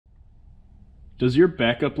Does your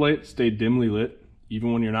backup light stay dimly lit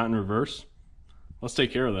even when you're not in reverse? Let's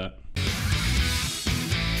take care of that.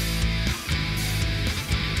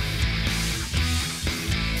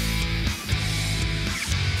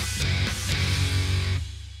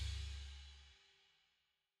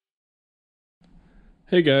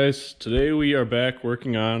 Hey guys, today we are back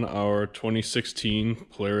working on our 2016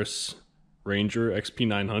 Polaris Ranger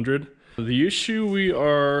XP900. The issue we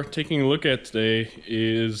are taking a look at today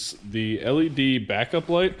is the LED backup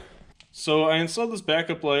light. So I installed this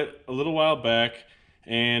backup light a little while back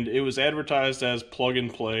and it was advertised as plug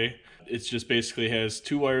and play. It just basically has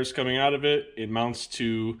two wires coming out of it. It mounts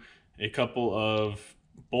to a couple of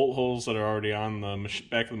bolt holes that are already on the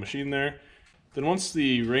back of the machine there. Then once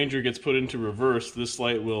the Ranger gets put into reverse, this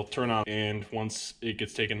light will turn on, and once it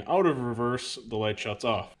gets taken out of reverse, the light shuts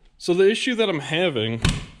off. So the issue that I'm having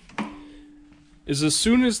is as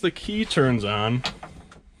soon as the key turns on,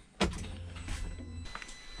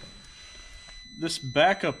 this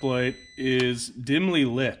backup light is dimly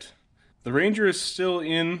lit. The Ranger is still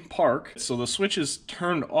in park, so the switch is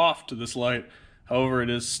turned off to this light, however it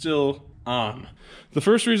is still on. The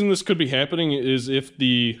first reason this could be happening is if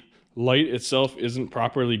the light itself isn't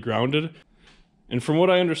properly grounded. And from what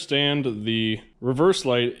I understand, the reverse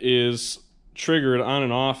light is triggered on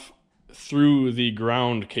and off through the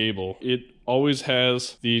ground cable. It always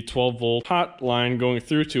has the 12-volt hot line going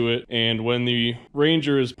through to it, and when the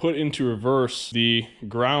Ranger is put into reverse, the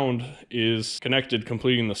ground is connected,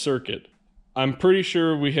 completing the circuit. I'm pretty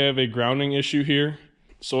sure we have a grounding issue here.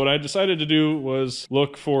 So what I decided to do was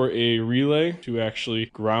look for a relay to actually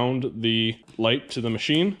ground the light to the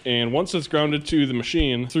machine. And once it's grounded to the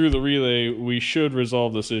machine through the relay, we should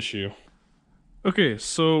resolve this issue. Okay,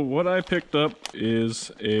 so what I picked up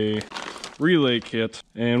is a relay kit.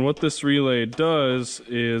 And what this relay does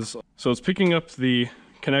is, so it's picking up the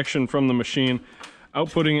connection from the machine,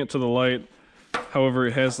 outputting it to the light. However,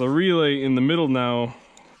 it has the relay in the middle now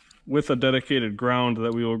with a dedicated ground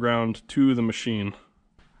that we will ground to the machine.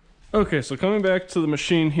 Okay, so coming back to the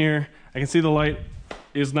machine here, I can see the light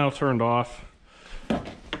is now turned off.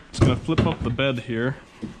 Just gonna flip up the bed here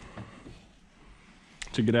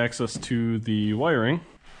to get access to the wiring.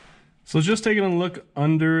 So just taking a look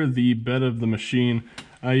under the bed of the machine,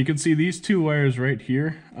 you can see these two wires right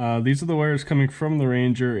here. These are the wires coming from the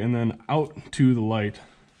Ranger and then out to the light.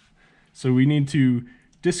 So we need to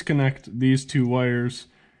disconnect these two wires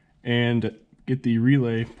and get the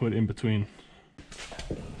relay put in between.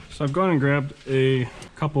 So I've gone and grabbed a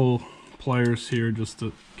couple pliers here just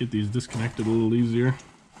to get these disconnected a little easier.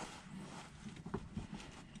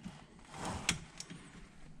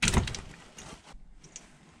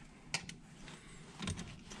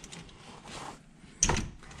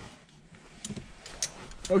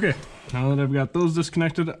 Okay, now that I've got those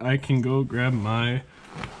disconnected, I can go grab my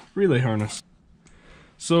relay harness.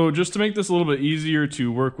 So just to make this a little bit easier to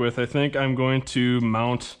work with, I think I'm going to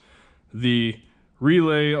mount the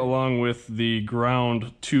relay along with the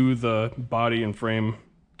ground to the body and frame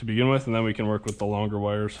to begin with, and then we can work with the longer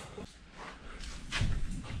wires.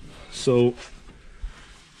 So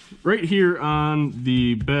right here on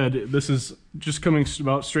the bed, this is just coming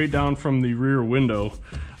about straight down from the rear window.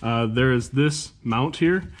 There is this mount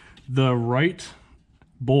here. The right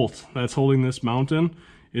bolt that's holding this mount in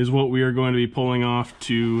is what we are going to be pulling off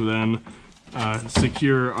to then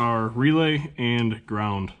secure our relay and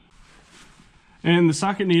ground. And the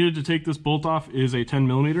socket needed to take this bolt off is a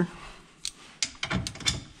 10mm.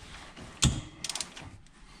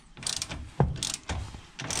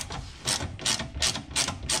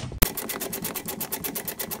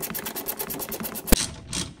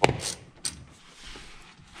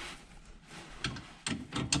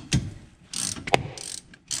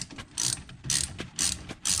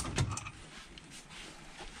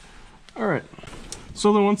 All right,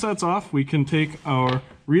 so then once that's off, we can take our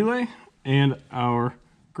relay and our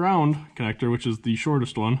ground connector, which is the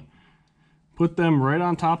shortest one, put them right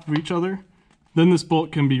on top of each other. Then this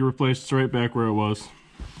bolt can be replaced right back where it was.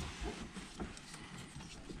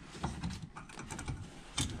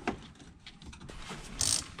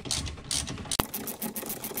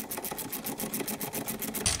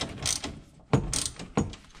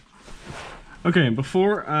 Okay,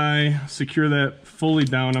 before I secure that fully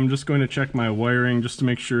down, I'm just going to check my wiring just to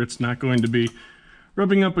make sure it's not going to be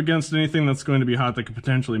rubbing up against anything that's going to be hot that could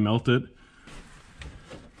potentially melt it.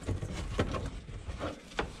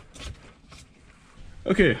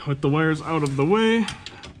 Okay, with the wires out of the way,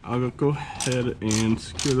 I'll go ahead and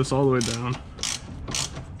secure this all the way down.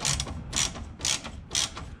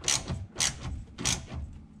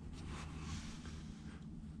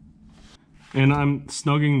 And I'm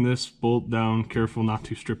snugging this bolt down, careful not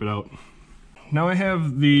to strip it out. Now I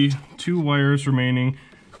have the 2 wires remaining,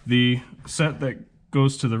 the set that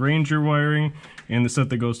goes to the Ranger wiring and the set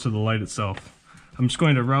that goes to the light itself. I'm just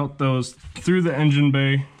going to route those through the engine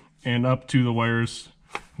bay and up to the wires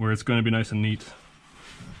where it's going to be nice and neat.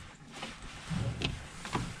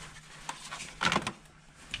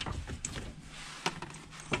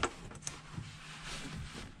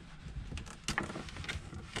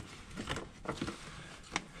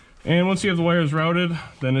 And once you have the wires routed,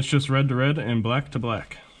 then it's just red to red and black to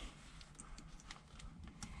black.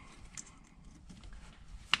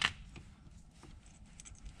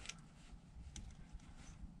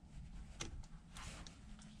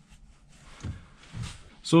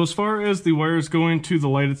 So as far as the wires going to the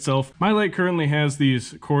light itself, my light currently has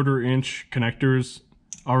these 1/4 inch connectors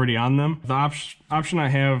already on them. The option I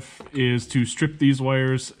have is to strip these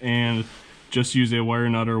wires and just use a wire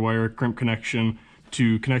nut or wire crimp connection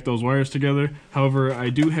to connect those wires together. However, I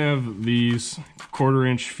do have these 1/4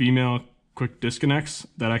 inch female quick disconnects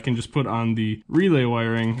that I can just put on the relay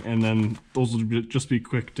wiring, and then those will just be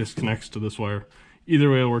quick disconnects to this wire. Either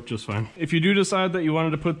way, it'll work just fine. If you do decide that you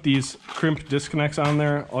wanted to put these crimped disconnects on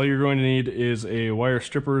there, all you're going to need is a wire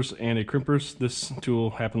strippers and a crimpers. This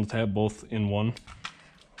tool happens to have both in one.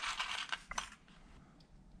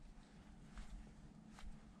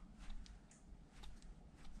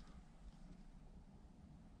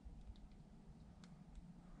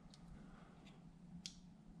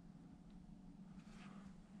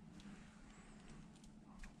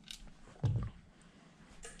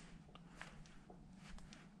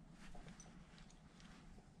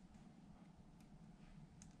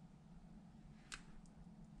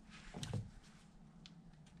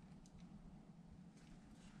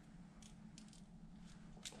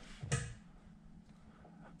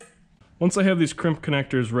 Once I have these crimp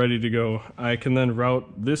connectors ready to go, I can then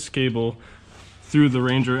route this cable through the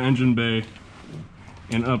Ranger engine bay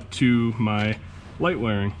and up to my light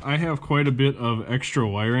wiring. I have quite a bit of extra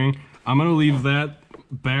wiring. I'm going to leave that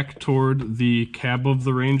back toward the cab of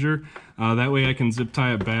the Ranger. That way I can zip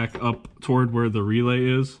tie it back up toward where the relay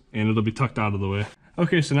is, and it'll be tucked out of the way.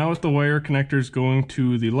 Okay, so now with the wire connectors going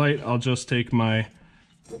to the light, I'll just take my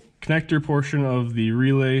connector portion of the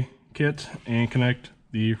relay kit and connect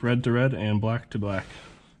the red to red and black to black.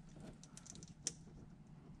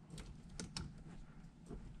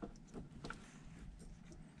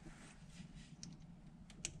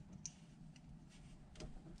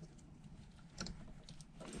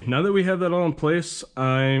 Now that we have that all in place,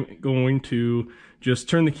 I'm going to just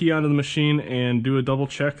turn the key onto the machine and do a double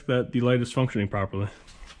check that the light is functioning properly.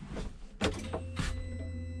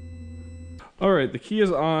 Alright, the key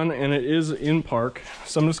is on and it is in park,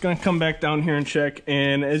 so I'm just going to come back down here and check,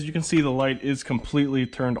 and as you can see the light is completely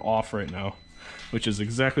turned off right now, which is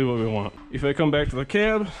exactly what we want. If I come back to the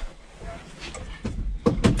cab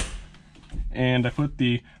and I put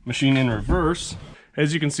the machine in reverse,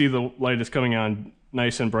 as you can see the light is coming on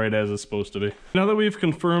nice and bright as it's supposed to be. Now that we've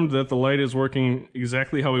confirmed that the light is working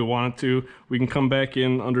exactly how we want it to, we can come back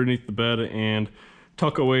in underneath the bed and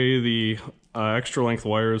tuck away the extra length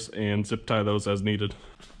wires and zip tie those as needed.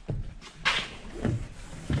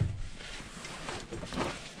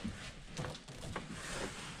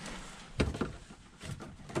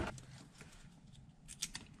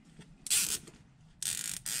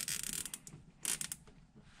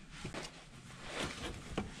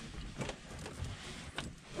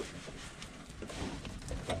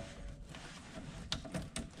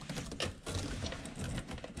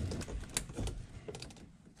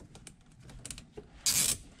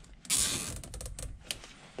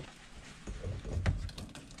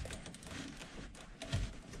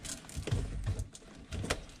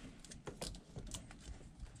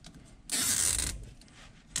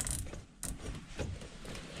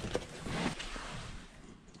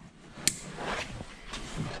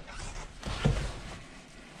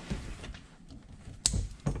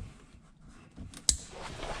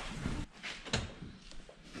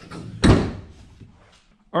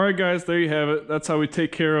 Alright guys, there you have it. That's how we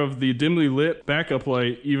take care of the dimly lit backup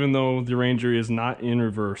light even though the Ranger is not in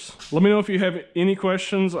reverse. Let me know if you have any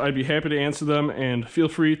questions. I'd be happy to answer them, and feel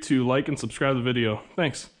free to like and subscribe to the video.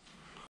 Thanks.